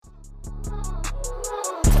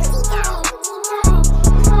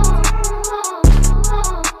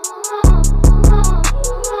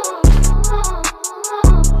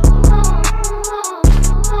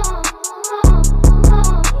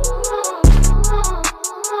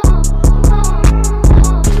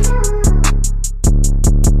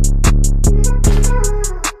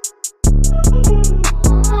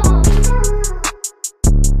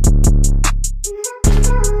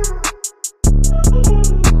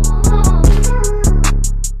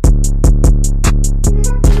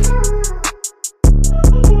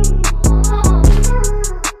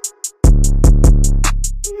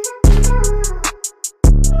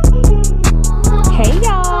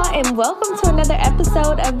another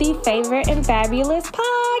episode of the Favorite and Fabulous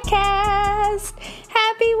podcast.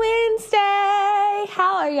 Happy Wednesday.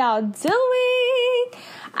 How are y'all doing?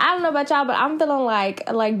 I don't know about y'all, but I'm feeling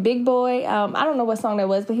like Big Boy. I don't know what song that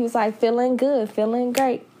was, but he was like, feeling good, feeling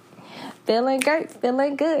great. Feeling great,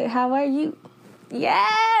 feeling good. How are you?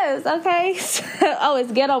 Yes. Okay. Oh,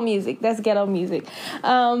 it's ghetto music. That's ghetto music.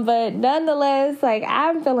 But nonetheless,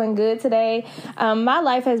 I'm feeling good today. My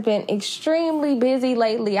life has been extremely busy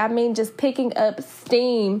lately. I mean, just picking up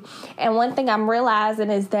steam. And one thing I'm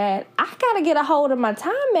realizing is that I got to get a hold of my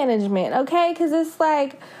time management. Okay. Because it's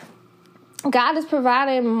like God is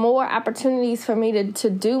providing more opportunities for me to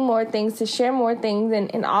do more things, to share more things.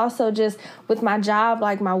 And also just with my job,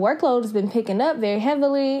 my workload has been picking up very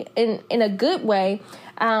heavily in a good way.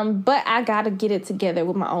 But I got to get it together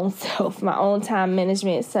with my own self, my own time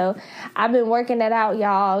management. So I've been working that out,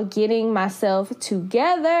 y'all, getting myself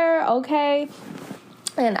together. Okay.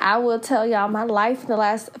 And I will tell y'all, my life in the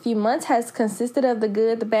last few months has consisted of the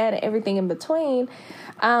good, the bad, and everything in between.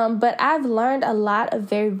 But I've learned a lot of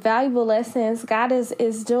very valuable lessons. God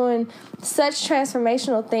is doing such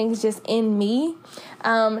transformational things just in me.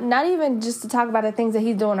 Not even just to talk about the things that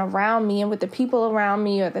he's doing around me and with the people around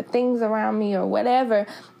me or the things around me or whatever,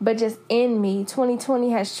 but just in me.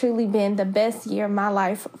 2020 has truly been the best year of my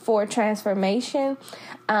life for transformation.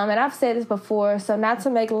 And I've said this before, so not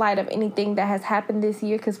to make light of anything that has happened this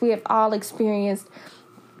year, because we have all experienced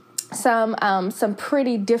some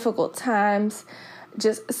pretty difficult times.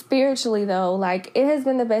 Just spiritually, though, it has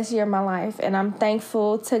been the best year of my life, and I'm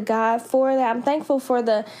thankful to God for that. I'm thankful for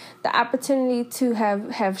the opportunity to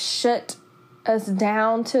have shut us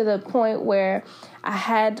down to the point where I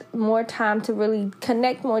had more time to really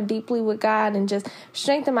connect more deeply with God and just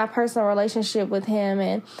strengthen my personal relationship with Him.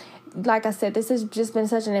 And like I said, this has just been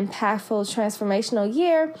such an impactful, transformational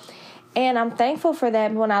year, and I'm thankful for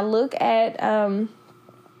that. When I look at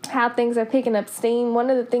how things are picking up steam, one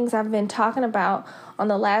of the things I've been talking about on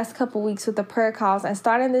the last couple weeks with the prayer calls, and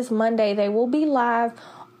starting this Monday, they will be live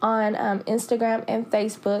on Instagram and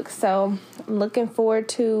Facebook. So I'm looking forward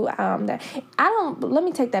to that. Let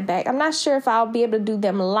me take that back. I'm not sure if I'll be able to do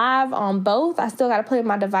them live on both. I still got to play with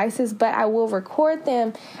my devices, but I will record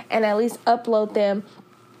them and at least upload them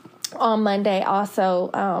on Monday also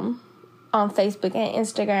on Facebook and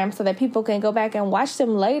Instagram, so that people can go back and watch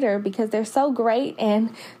them later, because they're so great.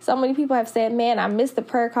 And so many people have said, man, I miss the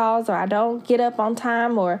prayer calls, or I don't get up on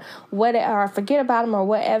time, or I forget about them, or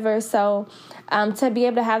whatever. So to be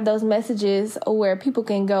able to have those messages where people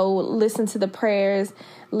can go listen to the prayers,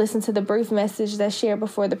 listen to the brief message that's shared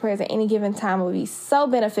before the prayers at any given time would be so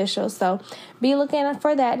beneficial. So be looking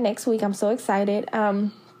for that next week. I'm so excited.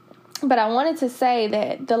 But I wanted to say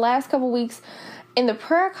that the last couple weeks in the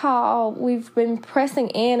prayer call, we've been pressing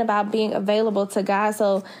in about being available to God.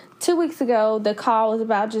 So 2 weeks ago, the call was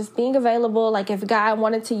about just being available. If God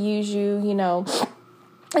wanted to use you,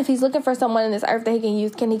 if he's looking for someone in this earth that he can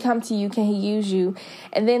use, can he come to you? Can he use you?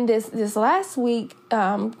 And then this last week,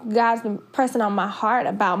 God's been pressing on my heart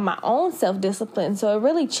about my own self-discipline. So it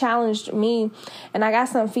really challenged me. And I got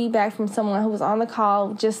some feedback from someone who was on the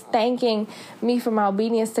call, just thanking me for my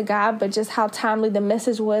obedience to God, but just how timely the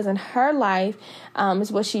message was in her life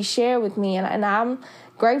is what she shared with me. And I'm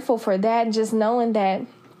grateful for that, just knowing that,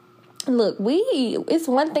 look, it's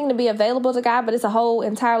one thing to be available to God, but it's a whole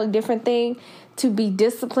entirely different thing to be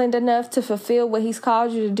disciplined enough to fulfill what he's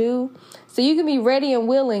called you to do. So you can be ready and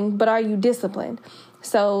willing, but are you disciplined?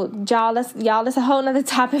 So that's a whole nother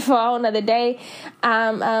topic for a whole nother day.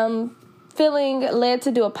 I'm feeling led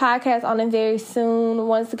to do a podcast on it very soon,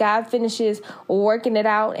 once God finishes working it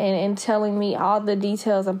out and telling me all the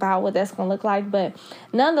details about what that's going to look like. But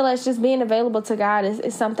nonetheless, just being available to God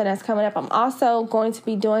is something that's coming up. I'm also going to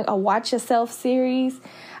be doing a Watch Yourself series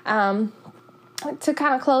to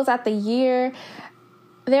kind of close out the year.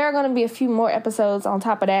 There are going to be a few more episodes on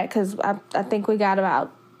top of that, because I think we got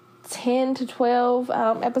about 10 to 12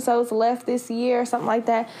 episodes left this year, something like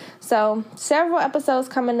that. So several episodes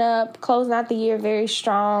coming up, closing out the year very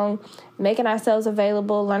strong, making ourselves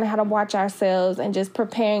available, learning how to watch ourselves, and just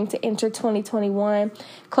preparing to enter 2021,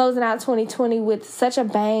 closing out 2020 with such a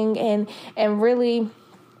bang, and really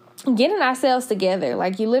getting ourselves together.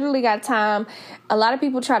 You literally got time. A lot of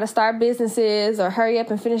people try to start businesses or hurry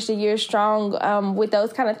up and finish the year strong with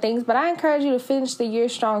those kind of things. But I encourage you to finish the year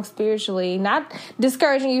strong spiritually, not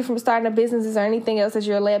discouraging you from starting a business or anything else as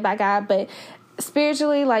you're led by God, but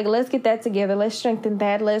spiritually, let's get that together. Let's strengthen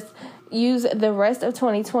that. Let's use the rest of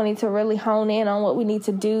 2020 to really hone in on what we need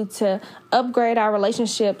to do to upgrade our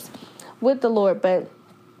relationships with the Lord. But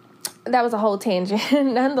that was a whole tangent.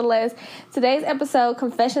 Nonetheless, today's episode,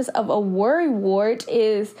 Confessions of a Worry Wart,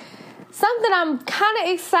 is something I'm kind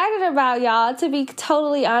of excited about, y'all, to be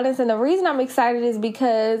totally honest. And the reason I'm excited is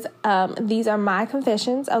because these are my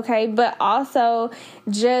confessions, okay? But also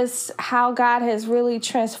just how God has really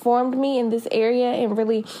transformed me in this area and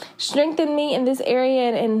really strengthened me in this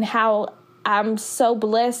area, and how I'm so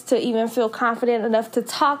blessed to even feel confident enough to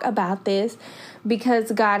talk about this,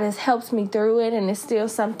 because God has helped me through it, and it's still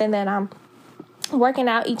something that I'm working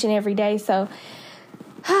out each and every day. So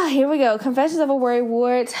here we go. Confessions of a Worry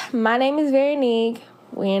Wart. My name is Veronique.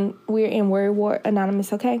 When we're in Worry Wart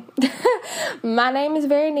Anonymous, okay? My name is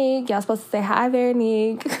Veronique. Y'all supposed to say hi,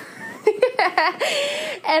 Veronique.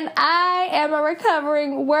 And I am a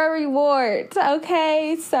recovering worry wart,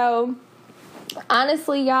 okay? So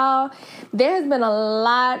honestly, y'all, there has been a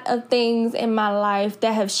lot of things in my life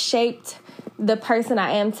that have shaped the person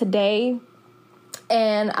I am today.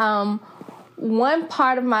 And one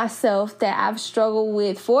part of myself that I've struggled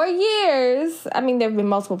with for years, I mean, there have been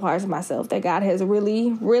multiple parts of myself that God has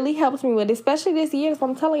really, really helped me with, especially this year. So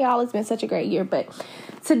I'm telling y'all, it's been such a great year. But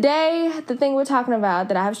today, the thing we're talking about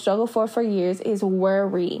that I've struggled for years is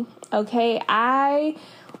worry. Okay, I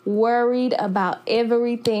worried about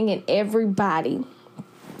everything and everybody.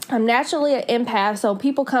 I'm naturally an empath, so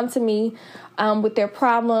people come to me with their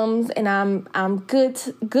problems, and I'm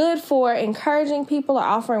good for encouraging people or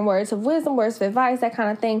offering words of wisdom, words of advice, that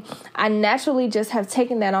kind of thing. I naturally just have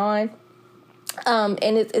taken that on,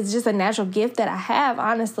 and it's just a natural gift that I have,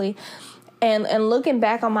 honestly. And looking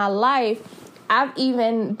back on my life, I've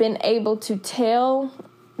even been able to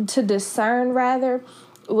discern rather,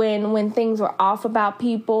 when things were off about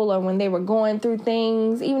people, or when they were going through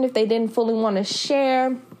things, even if they didn't fully want to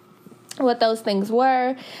share what those things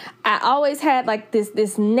were. I always had like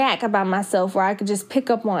this knack about myself where I could just pick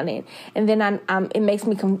up on it, and then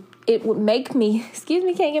it would make me excuse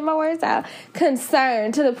me, can't get my words out,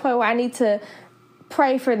 concerned to the point where I need to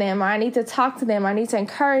pray for them, or I need to talk to them, I need to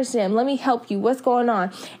encourage them. Let me help you. What's going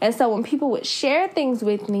on? And so when people would share things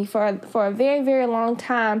with me for a very, very long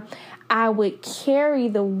time, I would carry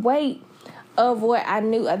the weight of what I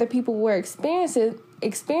knew other people were experiencing,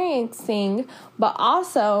 but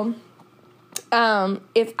also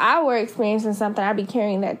if I were experiencing something, I'd be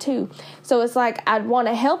carrying that too. So it's like I'd want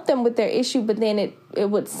to help them with their issue, but then it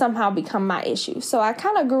would somehow become my issue. So I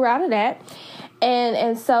kind of grew out of that.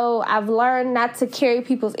 And so I've learned not to carry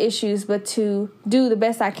people's issues, but to do the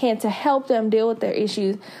best I can to help them deal with their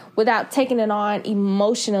issues without taking it on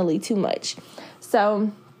emotionally too much. So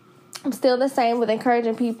I'm still the same with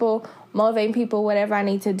encouraging people, motivating people, whatever I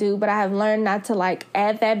need to do. But I have learned not to like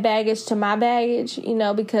add that baggage to my baggage,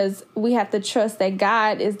 because we have to trust that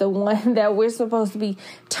God is the one that we're supposed to be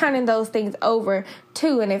turning those things over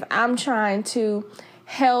to. And if I'm trying to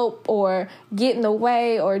help or get in the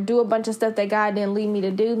way or do a bunch of stuff that God didn't lead me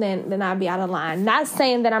to do, then I'll be out of line. Not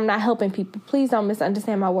saying that I'm not helping people. Please don't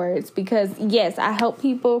misunderstand my words, because yes, I help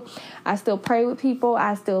people. I still pray with people.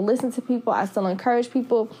 I still listen to people. I still encourage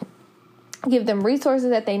people, give them resources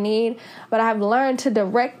that they need, but I've learned to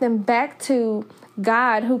direct them back to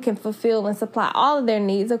God, who can fulfill and supply all of their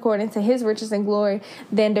needs according to his riches and glory,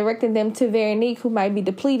 than directing them to Veronique, who might be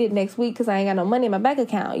depleted next week because I ain't got no money in my bank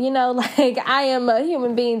account. Like I am a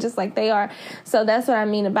human being just like they are. So that's what I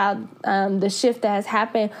mean about the shift that has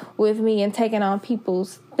happened with me and taking on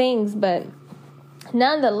people's things. But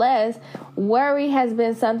nonetheless, worry has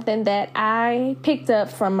been something that I picked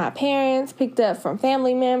up from my parents, picked up from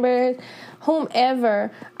family members,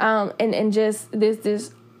 whomever, and just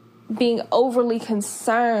this being overly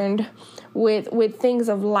concerned with things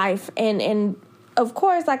of life. And of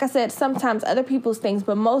course, like I said, sometimes other people's things,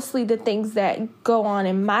 but mostly the things that go on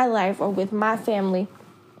in my life or with my family.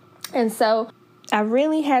 And so I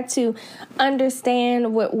really had to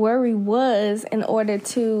understand what worry was in order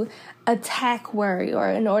to attack worry, or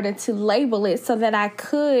in order to label it, so that I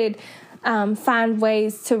could find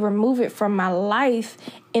ways to remove it from my life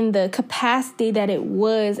in the capacity that it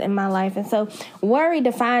was in my life. And so worry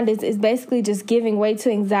defined is basically just giving way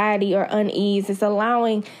to anxiety or unease. It's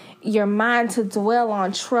allowing your mind to dwell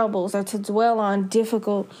on troubles or to dwell on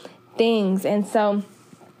difficult things. And so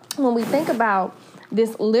when we think about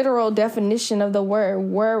this literal definition of the word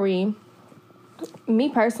worry, me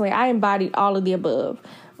personally, I embodied all of the above.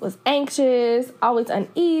 Was anxious, always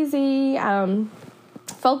uneasy,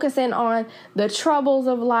 focusing on the troubles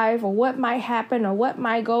of life, or what might happen, or what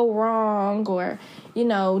might go wrong, or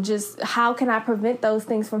just how can I prevent those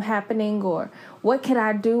things from happening, or what can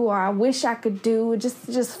I do, or I wish I could do.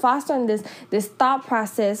 Just fostering this thought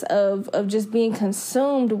process of just being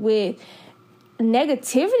consumed with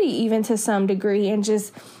negativity, even to some degree, and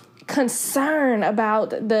just concern about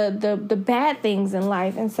the bad things in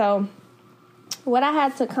life. And so what I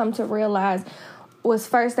had to come to realize was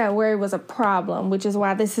first that worry was a problem, which is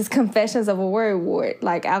why this is Confessions of a Worry Wart,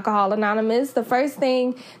 like Alcohol Anonymous. The first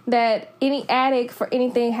thing that any addict for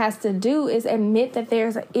anything has to do is admit that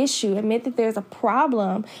there's an issue, admit that there's a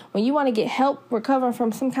problem. When you want to get help recovering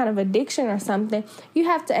from some kind of addiction or something, you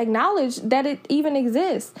have to acknowledge that it even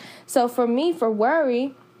exists. So for me, for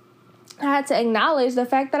worry, I had to acknowledge the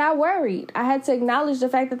fact that I worried. I had to acknowledge the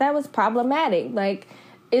fact that that was problematic. Like,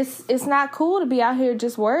 it's not cool to be out here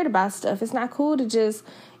just worried about stuff. It's not cool to just,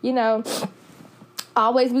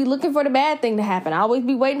 always be looking for the bad thing to happen. Always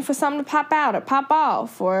be waiting for something to pop out or pop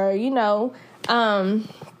off, or,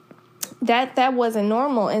 that wasn't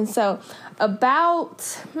normal. And so this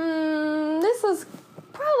was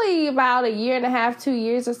probably about 1.5 years, 2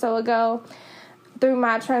 years or so ago, through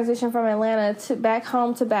my transition from Atlanta to back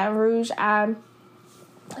home to Baton Rouge, I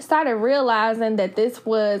started realizing that this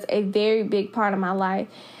was a very big part of my life.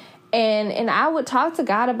 And I would talk to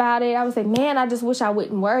God about it. I would say, man, I just wish I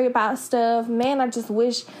wouldn't worry about stuff. Man, I just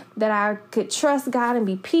wish that I could trust God and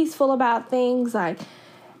be peaceful about things. Like,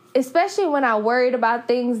 especially when I worried about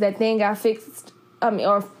things that then got fixed,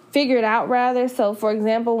 or figured out rather. So, for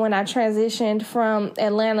example, when I transitioned from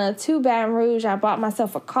Atlanta to Baton Rouge, I bought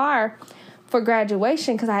myself a car for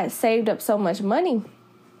graduation because I had saved up so much money.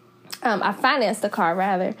 I financed the car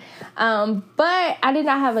rather, but I did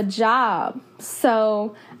not have a job.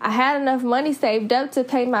 So I had enough money saved up to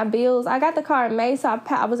pay my bills. I got the car in May, so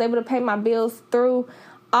I was able to pay my bills through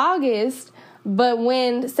August. But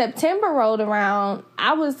when September rolled around,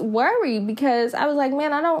 I was worried because I was like,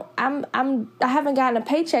 man, I haven't gotten a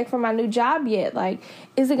paycheck from my new job yet. Like,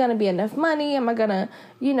 is it going to be enough money? Am I going to,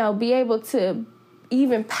 be able to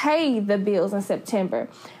even pay the bills in September?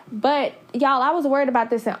 But y'all, I was worried about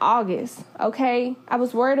this in August, okay? I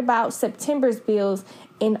was worried about September's bills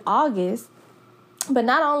in August. But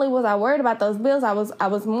not only was I worried about those bills, I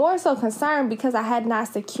was more so concerned because I had not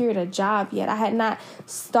secured a job yet. I had not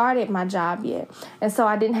started my job yet. And so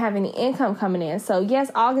I didn't have any income coming in. So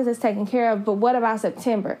yes, August is taken care of, but what about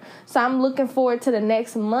September? So I'm looking forward to the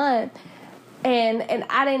next month. And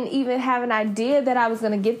I didn't even have an idea that I was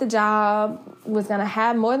going to get the job, was going to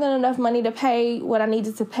have more than enough money to pay what I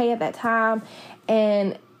needed to pay at that time.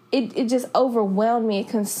 And it just overwhelmed me. It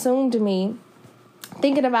consumed me,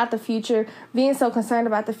 thinking about the future, being so concerned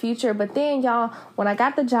about the future. But then, y'all, when I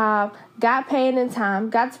got the job, got paid in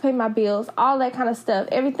time, got to pay my bills, all that kind of stuff,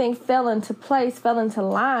 everything fell into place, fell into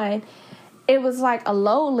line. It was like a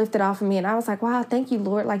load lifted off of me. And I was like, wow, thank you,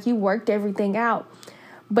 Lord. Like, you worked everything out.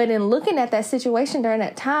 But in looking at that situation during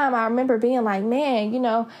that time, I remember being like, man,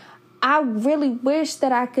 I really wish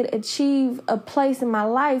that I could achieve a place in my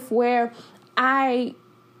life where I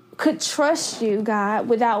could trust you, God,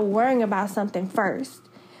 without worrying about something first,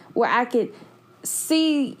 where I could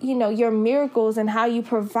see, your miracles and how you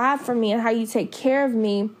provide for me and how you take care of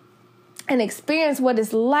me, and experience what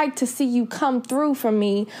it's like to see you come through for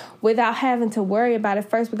me without having to worry about it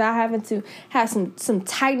first, without having to have some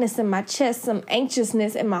tightness in my chest, some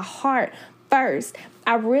anxiousness in my heart first.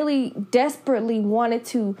 I really desperately wanted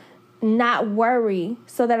to not worry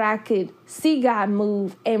so that I could see God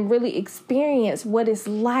move and really experience what it's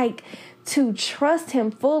like to trust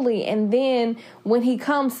him fully. And then when he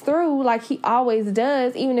comes through, like he always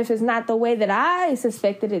does, even if it's not the way that I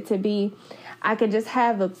suspected it to be, I could just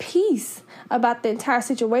have a peace about the entire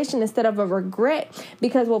situation instead of a regret.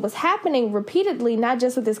 Because what was happening repeatedly, not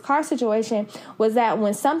just with this car situation, was that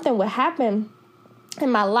when something would happen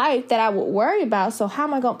in my life that I would worry about, so how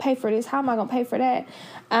am I going to pay for this? How am I going to pay for that?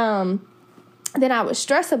 Then I would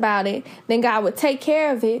stress about it. Then God would take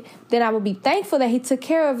care of it. Then I would be thankful that he took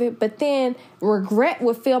care of it. But then regret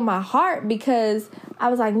would fill my heart because I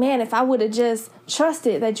was like, man, if I would have just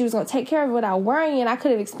trusted that you was going to take care of it without worrying, I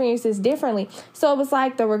could have experienced this differently. So it was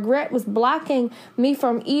like the regret was blocking me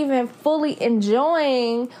from even fully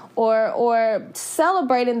enjoying or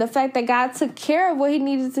celebrating the fact that God took care of what he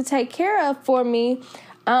needed to take care of for me,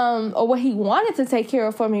 or what he wanted to take care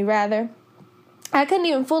of for me, rather. I couldn't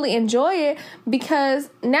even fully enjoy it because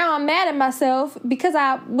now I'm mad at myself because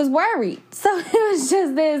I was worried. So it was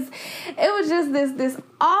just this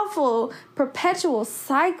awful perpetual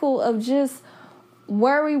cycle of just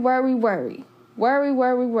worry.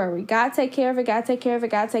 God take care of it. God take care of it.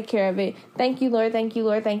 God take care of it. Thank you, Lord. Thank you,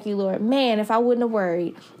 Lord. Thank you, Lord. Man, if I wouldn't have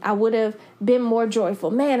worried, I would have been more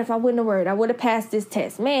joyful. Man, if I wouldn't have worried, I would have passed this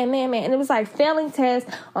test. Man. And it was like failing test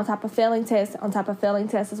on top of failing test on top of failing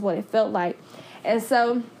test is what it felt like. And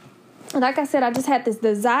so like I said, I just had this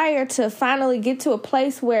desire to finally get to a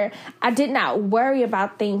place where I did not worry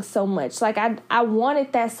about things so much. Like I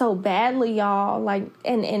wanted that so badly, y'all. Like,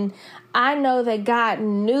 and I know that God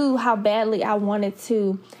knew how badly I wanted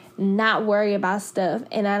to not worry about stuff.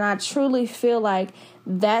 And I truly feel like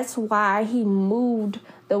that's why he moved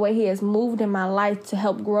the way he has moved in my life to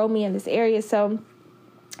help grow me in this area. So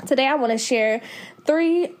today I want to share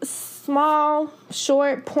 3 small,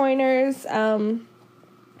 short pointers.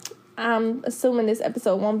 I'm assuming this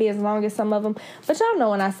episode won't be as long as some of them, but y'all know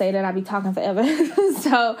when I say that I be talking forever.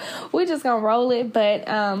 So we're just going to roll it.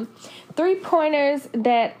 But 3 pointers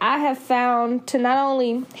that I have found to not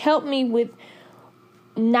only help me with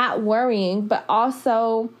not worrying, but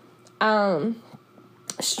also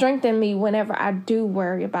strengthen me whenever I do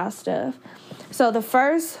worry about stuff. So the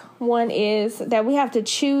first one is that we have to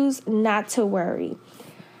choose not to worry.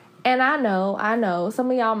 And I know,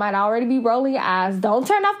 some of y'all might already be rolling your eyes. Don't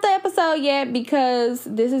turn off the episode yet, because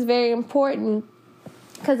this is very important.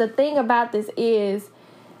 Because the thing about this is,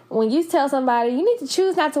 when you tell somebody you need to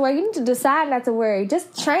choose not to worry, you need to decide not to worry.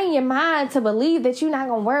 Just train your mind to believe that you're not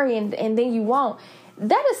going to worry, and then you won't.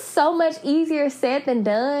 That is so much easier said than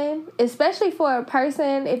done, especially for a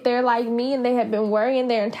person, if they're like me and they have been worrying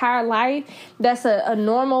their entire life. That's a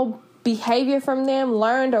normal behavior from them,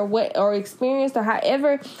 learned or experienced, or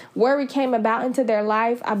however worry came about into their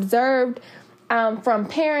life, observed from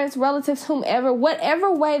parents, relatives, whomever,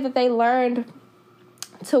 whatever way that they learned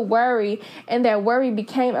to worry, and that worry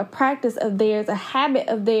became a practice of theirs, a habit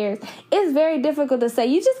of theirs. It's very difficult to say,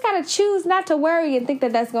 you just got to choose not to worry and think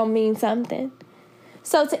that that's going to mean something.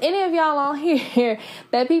 So to any of y'all on here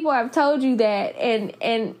that people have told you that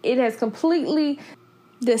and it has completely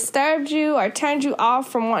disturbed you or turned you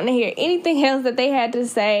off from wanting to hear anything else that they had to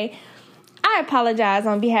say, I apologize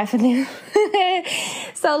on behalf of them.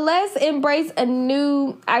 So let's embrace a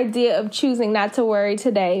new idea of choosing not to worry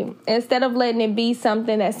today. Instead of letting it be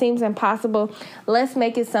something that seems impossible, let's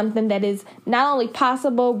make it something that is not only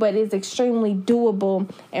possible, but is extremely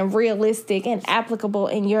doable and realistic and applicable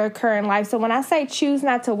in your current life. So when I say choose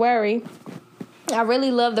not to worry, I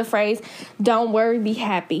really love the phrase, don't worry, be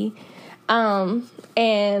happy.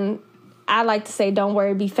 And I like to say, don't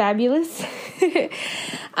worry, be fabulous.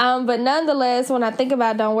 But nonetheless, when I think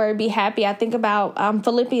about don't worry, be happy, I think about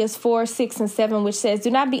Philippians 4:6-7, which says, do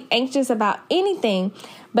not be anxious about anything,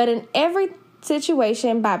 but in every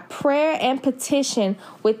situation, by prayer and petition,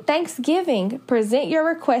 with thanksgiving, present your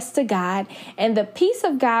requests to God, and the peace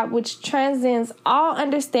of God, which transcends all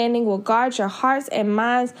understanding, will guard your hearts and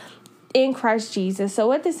minds in Christ Jesus. So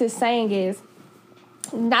what this is saying is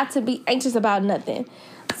not to be anxious about nothing.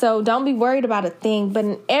 So don't be worried about a thing, but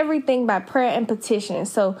in everything by prayer and petition.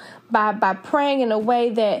 So by praying in a way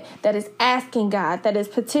that is asking God, that is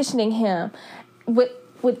petitioning him with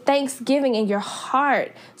thanksgiving in your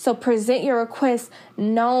heart. So present your requests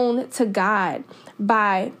known to God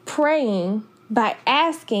by praying, by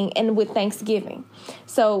asking, and with thanksgiving.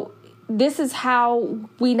 So this is how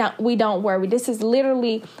we don't worry. This is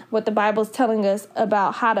literally what the Bible is telling us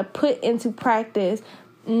about how to put into practice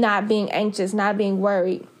not being anxious, not being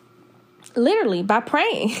worried. Literally by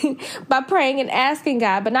praying, by praying and asking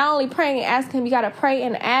God. But not only praying and asking him, you got to pray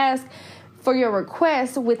and ask for your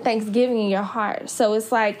request with thanksgiving in your heart. So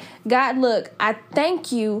it's like, God, look, I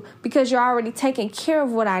thank you because you're already taking care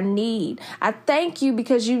of what I need. I thank you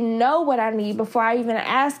because you know what I need before I even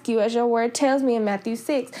ask you, as your word tells me in Matthew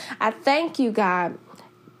 6. I thank you, God.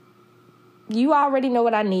 You already know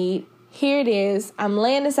what I need. Here it is. I'm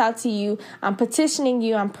laying this out to you. I'm petitioning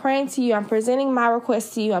you. I'm praying to you. I'm presenting my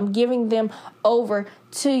requests to you. I'm giving them over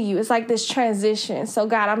to you. It's like this transition. So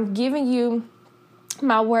God, I'm giving you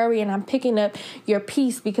my worry and I'm picking up your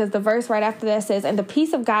peace, because the verse right after that says, and the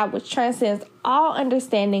peace of God, which transcends all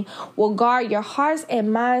understanding, will guard your hearts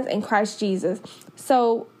and minds in Christ Jesus.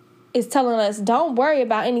 So it's telling us, don't worry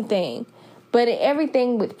about anything, but in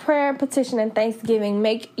everything with prayer, petition, and thanksgiving,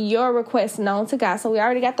 make your requests known to God. So we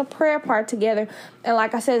already got the prayer part together. And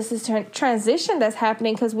like I said, it's this transition that's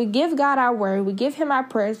happening because we give God our word. We give him our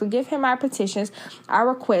prayers. We give him our petitions, our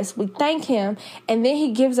requests. We thank him. And then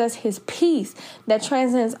he gives us his peace that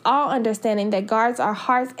transcends all understanding, that guards our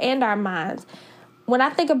hearts and our minds. When I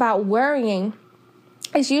think about worrying,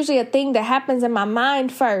 it's usually a thing that happens in my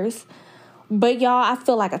mind first. But y'all, I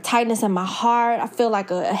feel like a tightness in my heart. I feel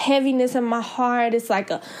like a heaviness in my heart. It's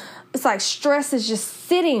like stress is just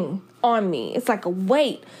sitting on me. It's like a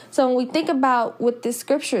weight. So when we think about what this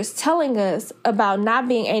scripture is telling us about not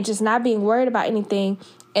being anxious, not being worried about anything,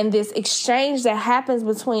 and this exchange that happens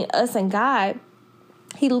between us and God,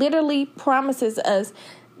 he literally promises us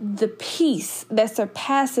the peace that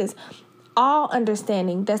surpasses all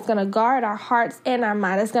understanding, that's going to guard our hearts and our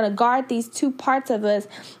mind. That's going to guard these two parts of us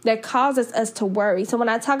that causes us to worry. So when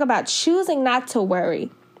I talk about choosing not to worry,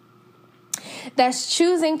 that's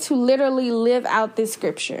choosing to literally live out this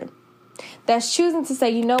scripture. That's choosing to say,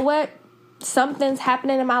 you know what? Something's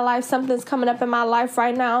happening in my life. Something's coming up in my life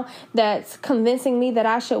right now that's convincing me that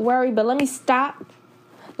I should worry. But let me stop.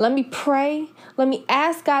 Let me pray. Let me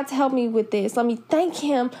ask God to help me with this. Let me thank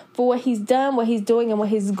him for what he's done, what he's doing, and what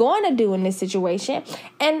he's going to do in this situation.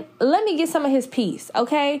 And let me get some of his peace,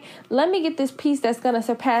 okay? Let me get this peace that's going to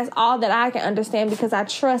surpass all that I can understand, because I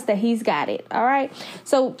trust that he's got it, all right?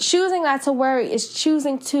 So choosing not to worry is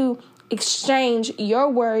choosing to exchange your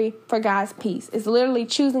worry for God's peace. It's literally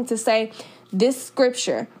choosing to say this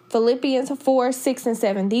scripture, Philippians 4, 6, and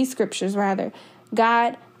 7, these scriptures rather,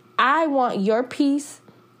 God, I want your peace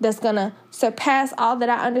that's going to surpass all that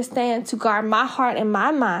I understand to guard my heart and my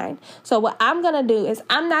mind. So what I'm going to do is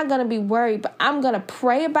I'm not going to be worried, but I'm going to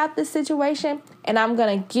pray about this situation, and I'm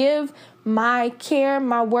going to give my care,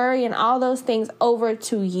 my worry, and all those things over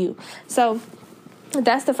to you. So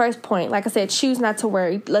that's the first point. Like I said, choose not to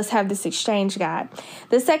worry. Let's have this exchange, God.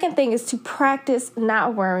 The second thing is to practice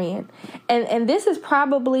not worrying. And this is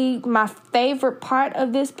probably my favorite part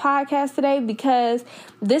of this podcast today, because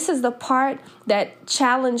this is the part that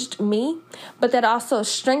challenged me, but that also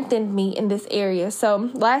strengthened me in this area.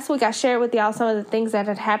 So last week I shared with y'all some of the things that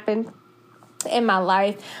had happened in my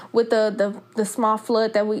life with the small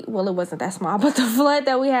flood that it wasn't that small, but the flood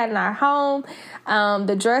that we had in our home,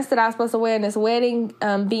 the dress that I was supposed to wear in this wedding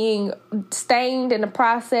being stained in the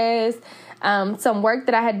process, some work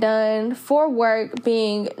that I had done for work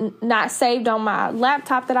being not saved on my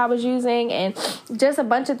laptop that I was using, and just a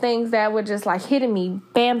bunch of things that were just like hitting me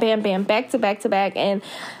bam, bam, bam, back to back to back. And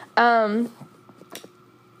I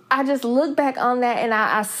just look back on that and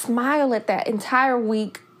I smile at that entire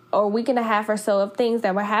week or week and a half or so of things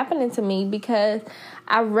that were happening to me, because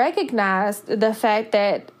I recognized the fact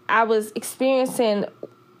that I was experiencing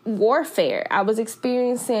warfare. I was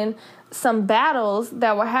experiencing some battles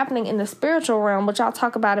that were happening in the spiritual realm, which I'll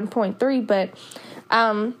talk about in point 3. But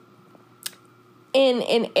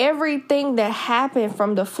in everything that happened,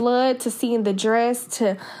 from the flood to seeing the dress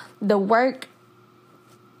to the work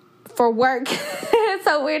for work, it's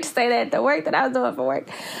so weird to say that, the work that I was doing for work,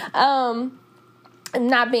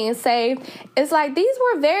 not being saved. It's like these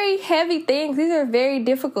were very heavy things. These are very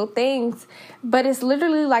difficult things. But it's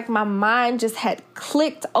literally like my mind just had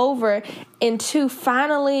clicked over into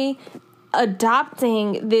finally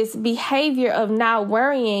adopting this behavior of not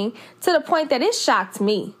worrying, to the point that it shocked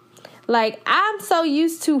me. Like, I am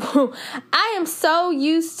so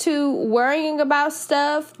used to worrying about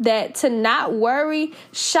stuff that to not worry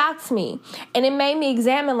shocks me. And it made me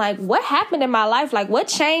examine, like, what happened in my life? Like, what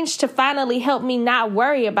changed to finally help me not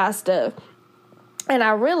worry about stuff? And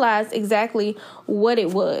I realized exactly what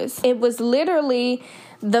it was. It was literally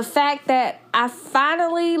the fact that I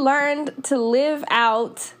finally learned to live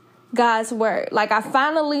out God's word. Like, I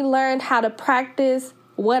finally learned how to practice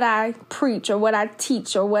what I preach or what I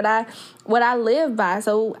teach or what I live by.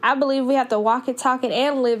 So I believe we have to walk it, talk it,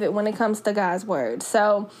 and live it when it comes to God's word.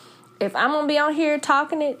 So if I'm going to be on here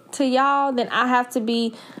talking it to y'all, then I have to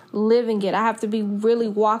be living it. I have to be really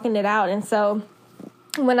walking it out. And so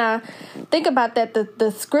when I think about that,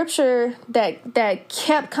 the scripture that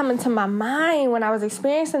kept coming to my mind when I was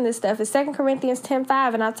experiencing this stuff is 2 Corinthians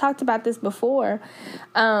 10:5. And I talked about this before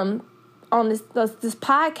on this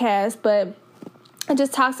podcast, but it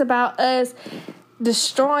just talks about us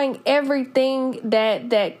destroying everything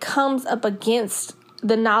that comes up against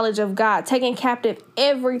the knowledge of God, taking captive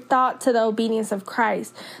every thought to the obedience of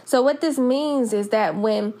Christ. So what this means is that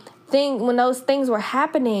when those things were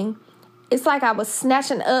happening, it's like I was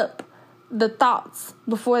snatching up the thoughts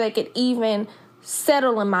before they could even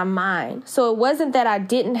settle in my mind. So it wasn't that I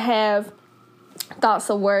didn't have thoughts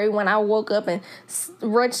of worry when I woke up and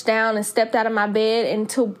reached down and stepped out of my bed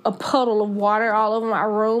into a puddle of water all over my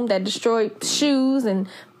room that destroyed shoes and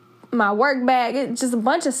my work bag. It's just a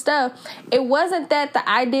bunch of stuff. It wasn't that the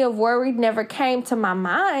idea of worry never came to my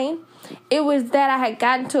mind. It was that I had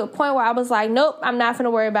gotten to a point where I was like, nope, I'm not going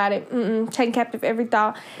to worry about it. Taking captive every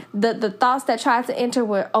thought. The thoughts that tried to enter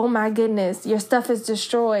were, oh my goodness, your stuff is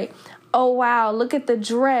destroyed. Oh, wow, look at the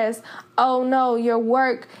dress. Oh, no, your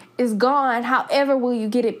work is gone. However, will you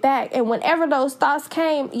get it back? And whenever those thoughts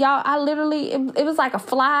came, y'all, I literally, it was like a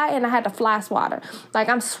fly, and I had to fly swatter. Like,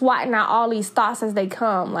 I'm swatting out all these thoughts as they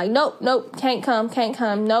come. Like, nope, can't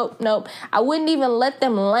come, nope. I wouldn't even let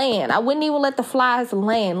them land. I wouldn't even let the flies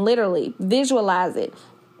land, literally. Visualize it.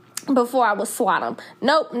 before I would swat them.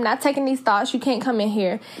 Nope, I'm not taking these thoughts. You can't come in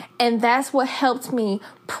here. And that's what helped me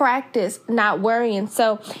practice not worrying.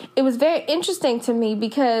 So it was very interesting to me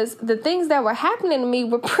because the things that were happening to me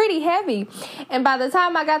were pretty heavy. And by the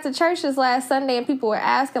time I got to church this last Sunday and people were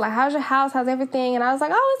asking, like, how's your house? How's everything? And I was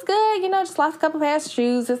like, oh, it's good. Just lost a couple pairs of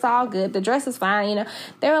shoes. It's all good. The dress is fine.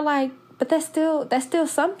 They were like, but that's still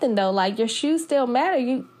something though. Like, your shoes still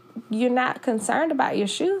matter. You're not concerned about your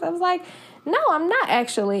shoes. I was like, no, I'm not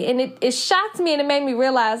actually. And it shocked me, and it made me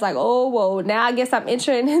realize, like, oh, whoa, now I guess I'm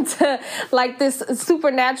entering into like this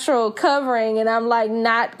supernatural covering, and I'm like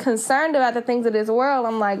not concerned about the things of this world.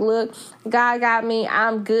 I'm like, look, God got me.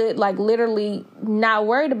 I'm good. Like, literally not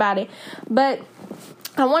worried about it. But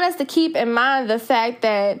I want us to keep in mind the fact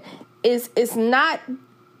that it's not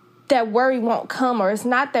that worry won't come, or it's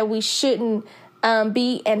not that we shouldn't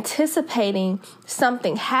be anticipating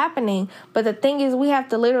something happening. But the thing is, we have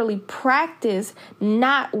to literally practice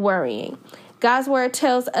not worrying. God's word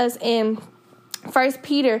tells us in 1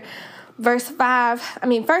 Peter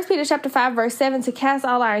chapter 5, verse 7, to cast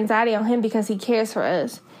all our anxiety on him because he cares for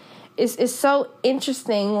us. It's so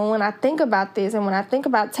interesting when I think about this, and when I think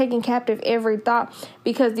about taking captive every thought,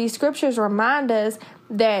 because these scriptures remind us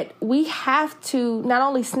that we have to not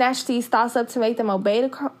only snatch these thoughts up to make them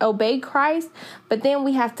obey Christ, but then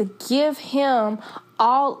we have to give him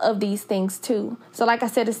all of these things too. So like I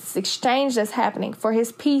said, it's this exchange that's happening. For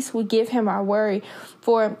his peace, we give him our worry.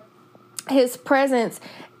 For his presence,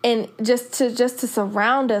 and just to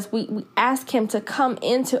surround us, we ask him to come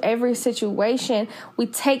into every situation. We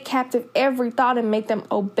take captive every thought and make them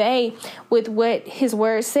obey with what his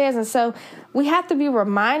word says. And so we have to be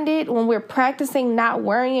reminded when we're practicing not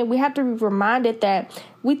worrying, we have to be reminded that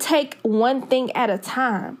we take one thing at a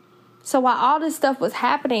time. So while all this stuff was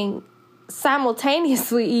happening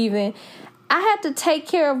simultaneously, even, I had to take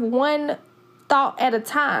care of one thought at a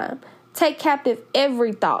time. Take captive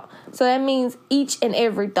every thought. So that means each and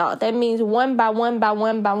every thought. That means one by one by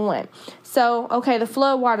one by one. So, okay, the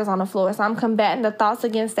flood water's on the floor, so I'm combating the thoughts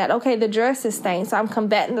against that. Okay, the dress is stained, so I'm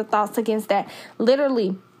combating the thoughts against that.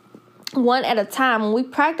 Literally, one at a time. When we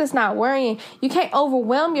practice not worrying, you can't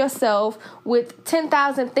overwhelm yourself with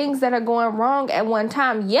 10,000 things that are going wrong at one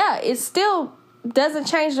time. Yeah, it still doesn't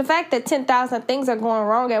change the fact that 10,000 things are going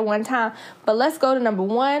wrong at one time. But let's go to number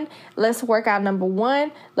one. Let's work out number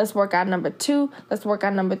one. Let's work out number two. Let's work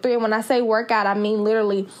out number three. And when I say work out, I mean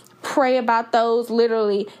literally pray about those,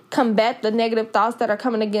 literally combat the negative thoughts that are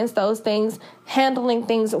coming against those things, handling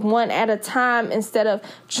things one at a time instead of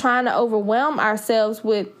trying to overwhelm ourselves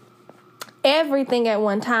with everything at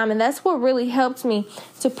one time. And that's what really helped me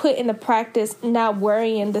to put into practice not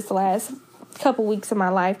worrying this last couple weeks of my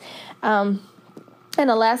life. And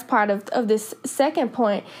the last part of this second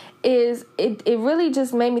point is it really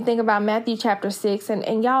just made me think about Matthew chapter 6.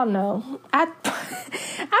 And y'all know, I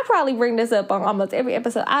probably bring this up on almost every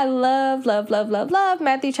episode. I love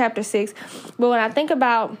Matthew chapter 6. But when I think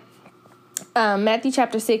about Matthew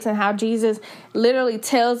chapter 6 and how Jesus literally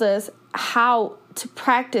tells us how to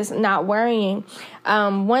practice not worrying,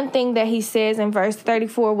 one thing that he says in verse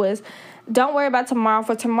 34 was, don't worry about tomorrow,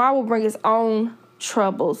 for tomorrow will bring its own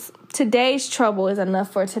troubles. Today's trouble is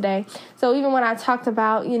enough for today. So even when I talked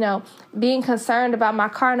about, being concerned about my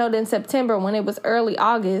car note in September when it was early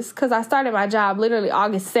August, because I started my job literally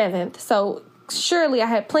August 7th. So surely I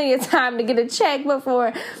had plenty of time to get a check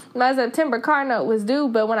before my September car note was due.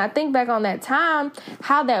 But when I think back on that time,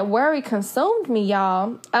 how that worry consumed me,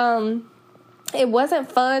 y'all, it wasn't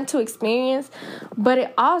fun to experience, but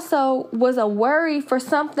it also was a worry for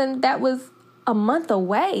something that was a month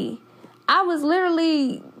away. I was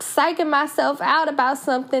literally psyching myself out about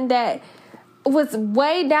something that was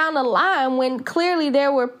way down the line when clearly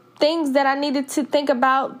there were things that I needed to think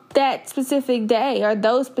about that specific day or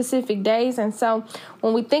those specific days. And so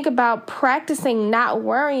when we think about practicing not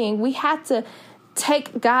worrying, we have to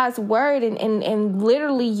take God's word and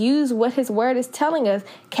literally use what his word is telling us.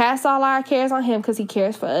 Cast all our cares on him because he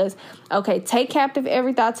cares for us. Okay, take captive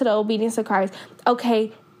every thought to the obedience of Christ.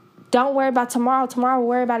 Okay, don't worry about tomorrow. Tomorrow will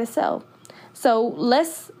worry about itself. So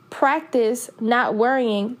let's practice not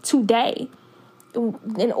worrying today.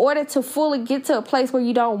 In order to fully get to a place where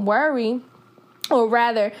you don't worry, or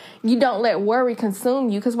rather, you don't let worry consume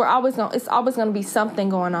you, because it's always going to be something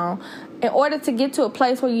going on. In order to get to a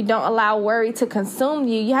place where you don't allow worry to consume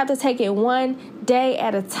you, you have to take it one day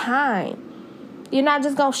at a time. You're not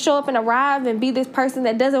just going to show up and arrive and be this person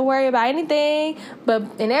that doesn't worry about anything but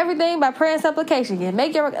in everything by prayer and supplication. You're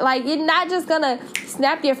not just going to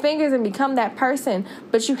snap your fingers and become that person,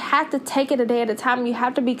 but you have to take it a day at a time. You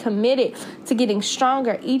have to be committed to getting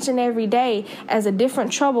stronger each and every day as a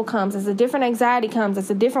different trouble comes, as a different anxiety comes,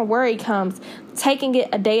 as a different worry comes, taking it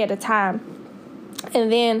a day at a time.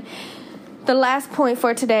 And then the last point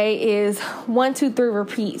for today is 1, 2, 3,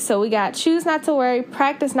 repeat. So we got choose not to worry,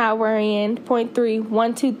 practice not worrying. Point 3,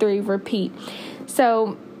 1, 2, 3, repeat.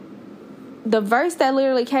 So the verse that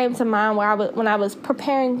literally came to mind when I was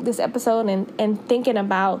preparing this episode and thinking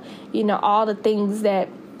about, all the things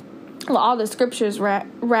all the scriptures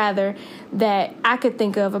rather that I could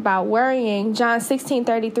think of about worrying, John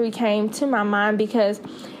 16:33 came to my mind, because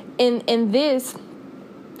in this,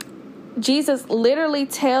 Jesus literally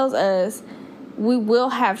tells us we will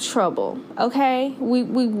have trouble, okay? We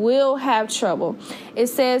will have trouble. It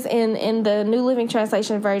says in the New Living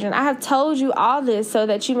Translation version, I have told you all this so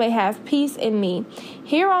that you may have peace in me.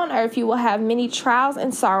 Here on earth you will have many trials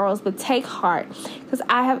and sorrows, but take heart, because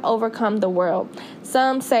I have overcome the world.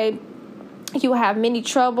 Some say you will have many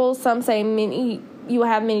troubles. Some say you will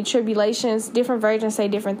have many tribulations. Different versions say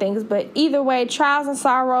different things. But either way, trials and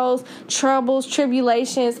sorrows, troubles,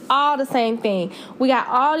 tribulations, all the same thing. We got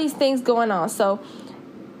all these things going on. So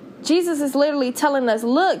Jesus is literally telling us,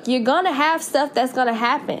 look, you're going to have stuff that's going to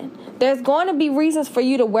happen. There's going to be reasons for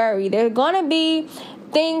you to worry. There's going to be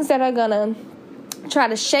things that are going to try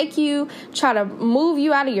to shake you, try to move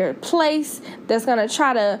you out of your place, that's going to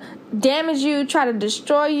try to damage you, try to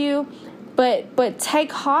destroy you. But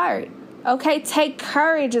take heart. Okay, take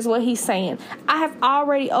courage is what he's saying. I have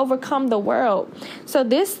already overcome the world. So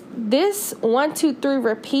this 1, 2, 3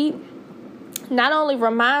 repeat not only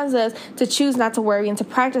reminds us to choose not to worry and to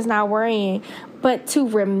practice not worrying, but to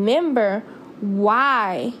remember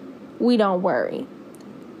why we don't worry.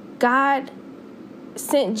 God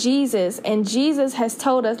sent Jesus, and Jesus has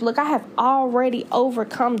told us, look, I have already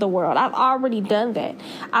overcome the world. I've already done that.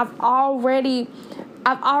 I've already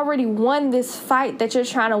won this fight that you're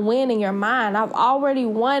trying to win in your mind. I've already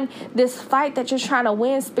won this fight that you're trying to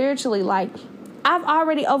win spiritually. Like, I've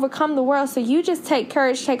already overcome the world. So you just take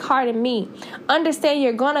courage, take heart in me. Understand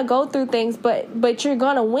you're going to go through things, but you're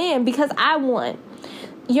going to win because I won.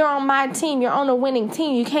 You're on my team. You're on a winning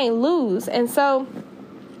team. You can't lose. And so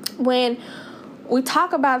when we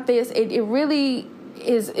talk about this, it really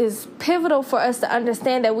is pivotal for us to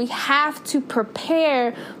understand that we have to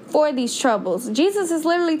prepare for these troubles. Jesus is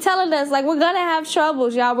literally telling us, like, we're going to have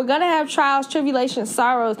troubles, y'all. We're going to have trials, tribulations,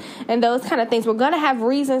 sorrows, and those kind of things. We're going to have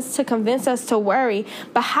reasons to convince us to worry.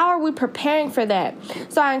 But how are we preparing for that?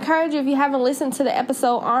 So I encourage you, if you haven't listened to the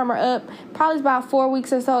episode Armor Up, probably about 4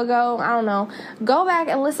 weeks or so ago, I don't know, go back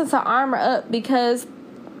and listen to Armor Up, because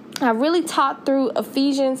I really taught through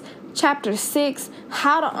Ephesians chapter 6,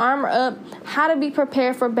 how to armor up, how to be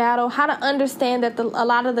prepared for battle, how to understand that a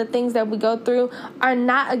lot of the things that we go through are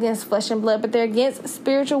not against flesh and blood, but they're against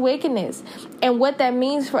spiritual wickedness, and what that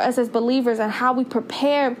means for us as believers and how we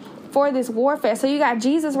prepare for this warfare. So you got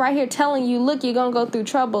Jesus right here telling you, look, you're going to go through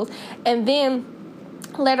troubles. And then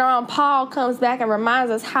later on, Paul comes back and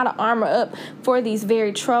reminds us how to armor up for these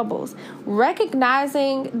very troubles.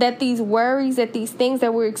 Recognizing that these worries, that these things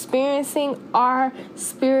that we're experiencing are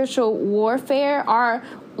spiritual warfare, are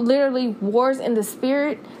literally wars in the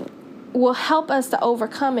spirit, will help us to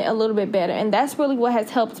overcome it a little bit better. And that's really what has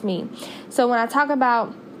helped me. So when I talk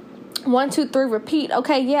about 1, 2, 3, repeat.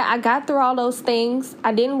 Okay, yeah, I got through all those things.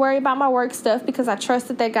 I didn't worry about my work stuff because I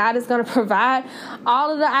trusted that God is going to provide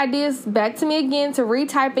all of the ideas back to me again to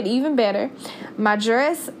retype it even better. My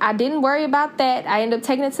dress, I didn't worry about that. I ended up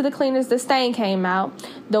taking it to the cleaners. The stain came out.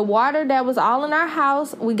 The water that was all in our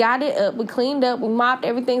house, we got it up. We cleaned up. We mopped.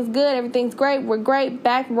 Everything's good. Everything's great. We're great.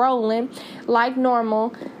 Back rolling like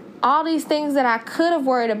normal. All these things that I could have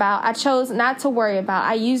worried about, I chose not to worry about.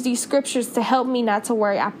 I used these scriptures to help me not to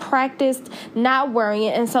worry. I practiced not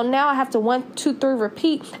worrying. And so now I have to 1, 2, 3,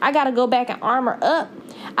 repeat. I got to go back and armor up.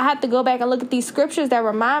 I have to go back and look at these scriptures that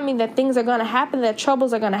remind me that things are going to happen, that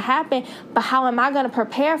troubles are going to happen. But how am I going to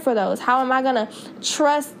prepare for those? How am I going to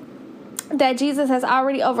trust that Jesus has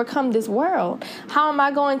already overcome this world? How am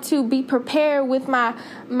I going to be prepared with my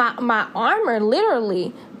armor,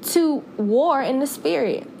 literally, to war in the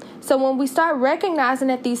spirit? So when we start recognizing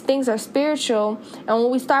that these things are spiritual, and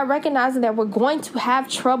when we start recognizing that we're going to have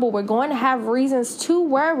trouble, we're going to have reasons to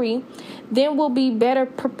worry, then we'll be better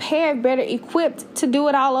prepared, better equipped to do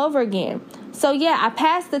it all over again. So yeah, I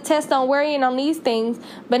passed the test on worrying on these things,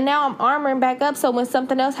 but now I'm armoring back up so when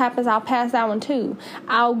something else happens, I'll pass that one too.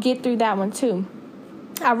 I'll get through that one too.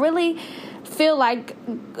 I really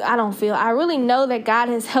I really know that God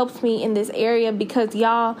has helped me in this area because,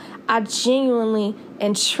 y'all, I genuinely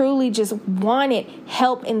and truly just wanted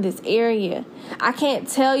help in this area. I can't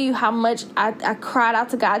tell you how much I cried out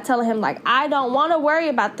to God, telling him, like, I don't want to worry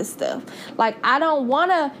about this stuff. Like, I don't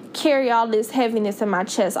want to carry all this heaviness in my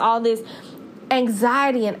chest, all this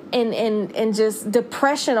anxiety and just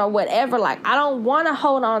depression or whatever. Like, I don't want to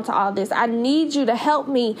hold on to all this. I need you to help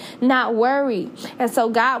me not worry. And so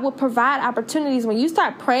God will provide opportunities when you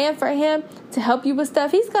start praying for him to help you with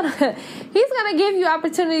stuff. He's gonna give you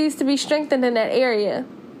opportunities to be strengthened in that area.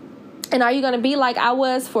 And are you going to be like I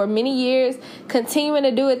was for many years, continuing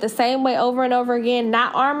to do it the same way over and over again,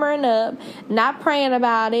 not armoring up, not praying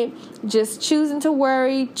about it, just choosing to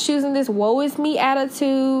worry, choosing this woe is me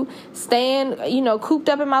attitude, staying, cooped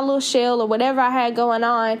up in my little shell or whatever I had going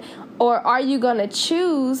on? Or are you going to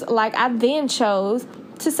choose, like I then chose,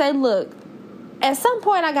 to say, look, at some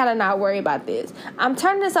point, I got to not worry about this. I'm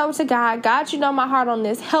turning this over to God. God, you know my heart on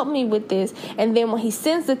this. Help me with this. And then when he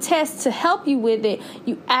sends the test to help you with it,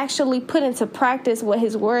 you actually put into practice what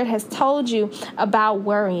his word has told you about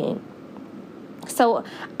worrying. So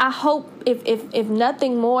I hope if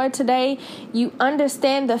nothing more today, you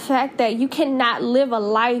understand the fact that you cannot live a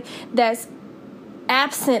life that's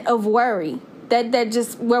absent of worry. That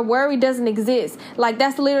just where worry doesn't exist. Like,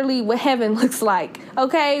 that's literally what heaven looks like.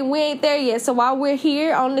 Okay, we ain't there yet. So while we're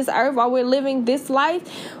here on this earth, while we're living this life,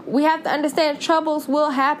 we have to understand troubles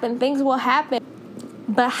will happen. Things will happen.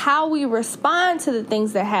 But how we respond to the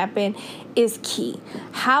things that happen is key.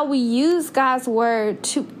 How we use God's word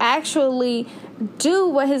to actually do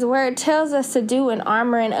what his word tells us to do, and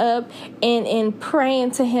armoring up and praying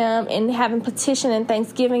to him and having petition and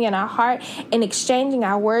thanksgiving in our heart and exchanging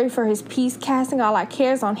our worry for his peace, casting all our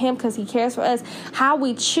cares on him because he cares for us. How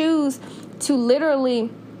we choose to literally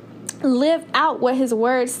live out what his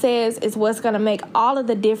word says is what's going to make all of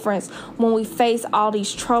the difference when we face all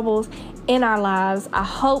these troubles in our lives. I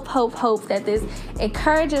hope that this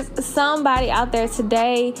encourages somebody out there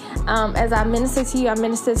today. As I minister to you, I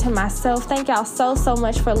minister to myself. Thank y'all so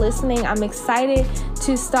much for listening. I'm excited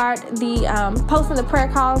to start the posting the prayer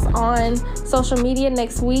calls on social media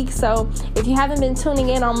next week. So if you haven't been tuning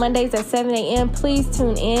in on Mondays at 7 a.m., please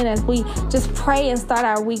tune in as we just pray and start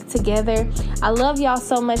our week together. I love y'all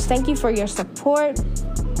so much. Thank you for your support.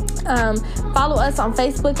 Follow us on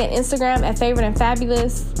Facebook and Instagram at Favored and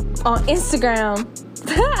Fabulous. On Instagram,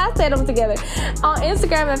 I said them together. On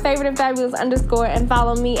Instagram at Favored and Fabulous _ and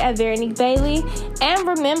follow me at Veronique Bailey. And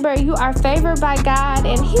remember, you are favored by God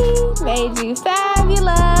and he made you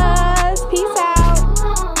fabulous. Peace out.